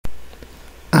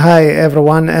Hi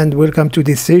everyone and welcome to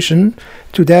this session.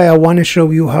 Today I want to show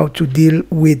you how to deal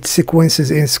with sequences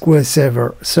in SQL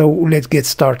Server. So let's get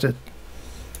started.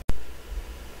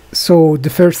 So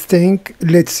the first thing,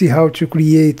 let's see how to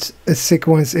create a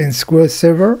sequence in SQL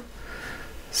Server.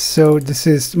 So this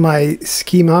is my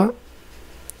schema.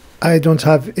 I don't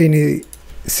have any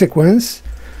sequence.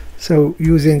 So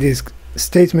using this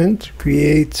statement,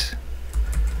 create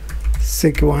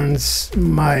sequence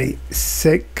my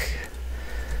sec,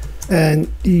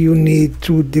 and you need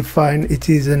to define it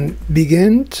is an big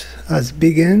end as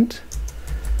big end,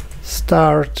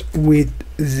 start with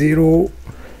 0,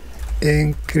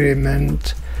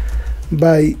 increment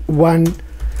by 1,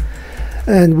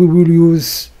 and we will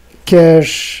use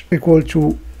cache equal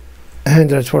to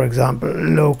 100, for example.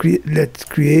 Let's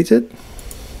create it,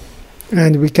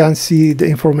 and we can see the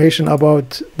information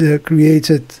about the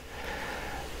created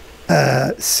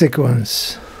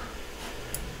sequence.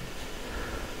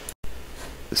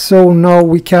 So now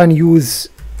we can use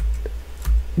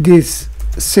this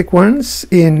sequence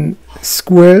in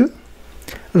SQL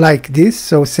like this.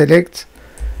 So select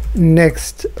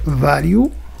next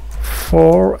value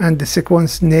for and the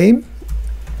sequence name,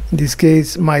 in this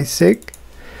case my sec,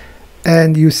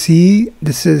 and you see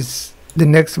this is the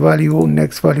next value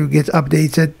gets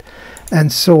updated and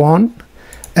so on.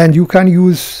 And you can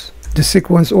use the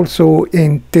sequence also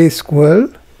in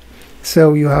T-SQL.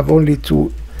 So you have only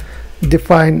to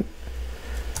define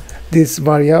this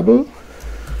variable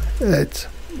at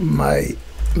my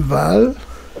val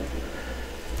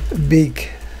big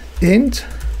int,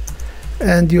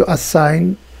 and you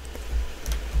assign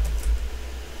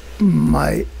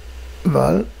my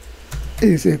val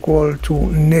is equal to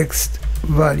next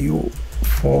value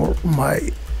for my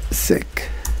sec,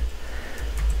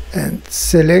 and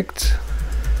select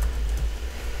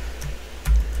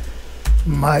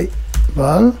my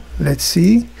val. Let's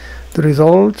see the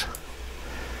result,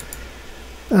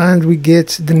 and we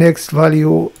get the next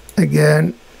value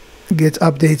again get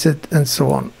updated and so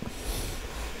on.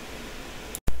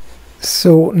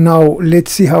 So now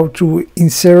let's see how to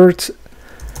insert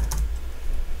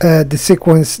the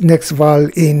sequence next val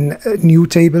in a new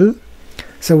table.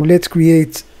 So let's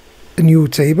create a new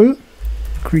table.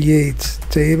 Create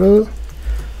table,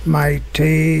 my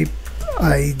tape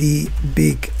id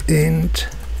big int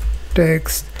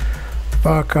text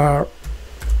varchar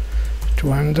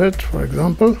 200, for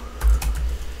example.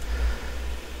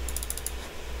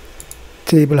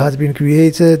 Table has been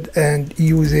created, and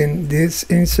using this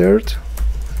insert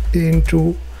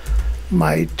into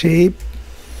my tape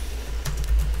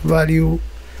value,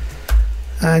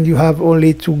 and you have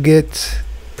only to get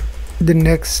the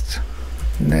next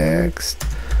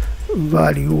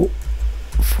value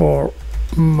for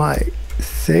my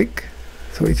sec.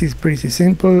 So it is pretty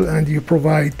simple, and you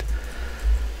provide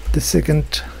the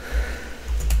second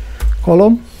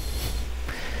column,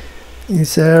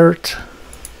 insert,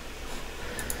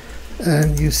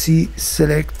 and you see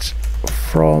select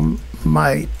from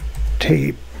my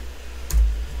tape.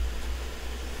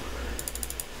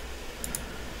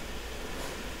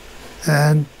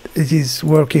 And it is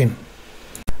working.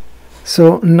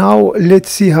 So now let's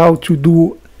see how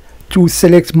to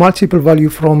select multiple value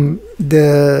from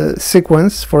the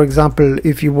sequence. For example,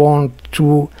 if you want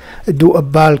to do a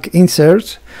bulk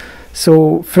insert.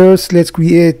 So first let's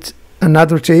create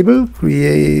another table.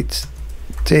 Create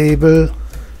table,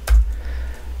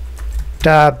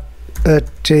 tab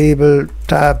table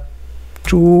tab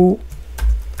 2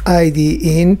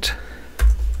 id int,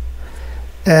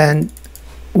 and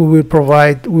we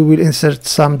will insert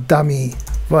some dummy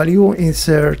value.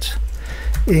 Insert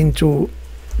into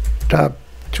tab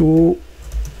 2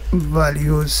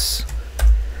 values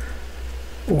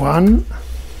 1,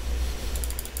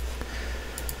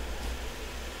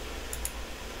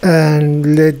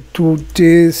 and let's do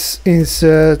this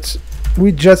insert.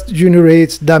 We just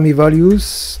generate dummy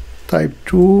values, type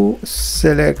 2,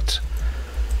 select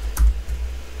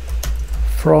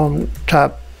from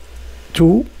tab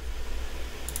 2,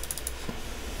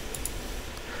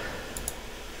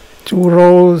 2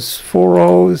 rows, 4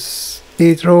 rows,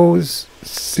 8 rows,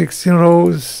 16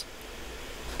 rows.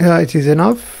 Yeah, it is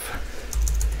enough.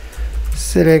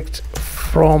 Select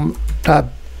from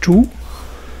tab 2,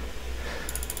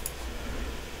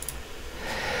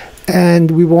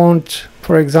 and we want,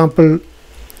 for example,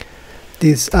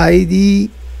 this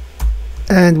ID,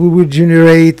 and we will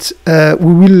generate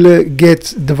we will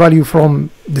get the value from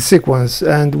the sequence,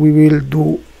 and we will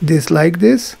do this like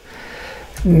this.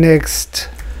 Next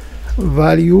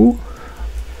value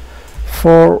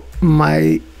for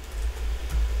my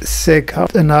sec,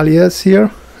 an alias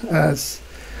here as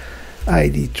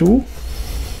id2,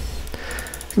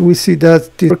 we see that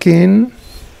it's working,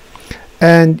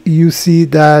 and you see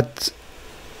that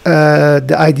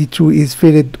the ID2 is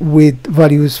filled with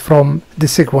values from the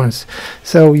sequence.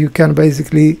 So you can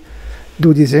basically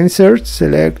do this insert,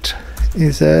 select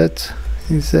insert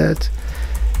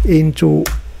into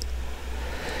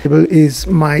table is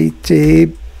my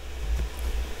tab,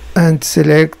 and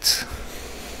select,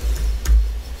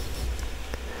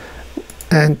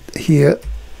 and here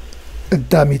a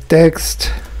dummy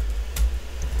text.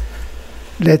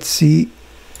 Let's see.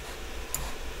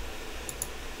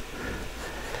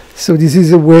 So this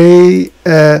is a way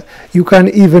you can,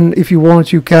 even if you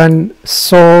want, you can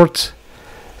sort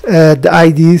the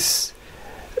IDs.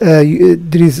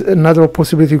 There is another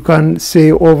possibility. You can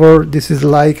say over, this is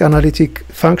like analytic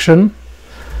function,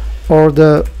 or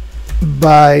the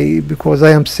by, because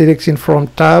I am selecting from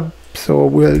tab, so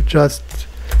we'll just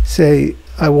say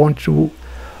I want to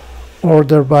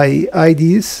order by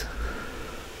IDs.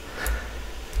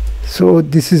 So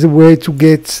this is a way to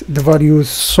get the values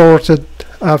sorted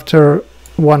after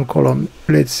one column.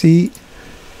 Let's see,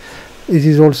 it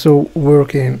is also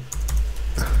working.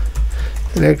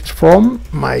 Select from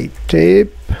my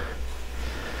tab,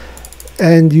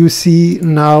 and you see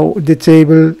now the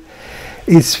table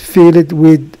is filled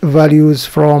with values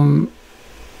from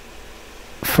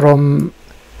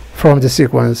the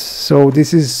sequence. So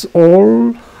this is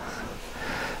all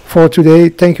for today.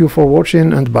 Thank you for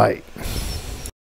watching, and bye.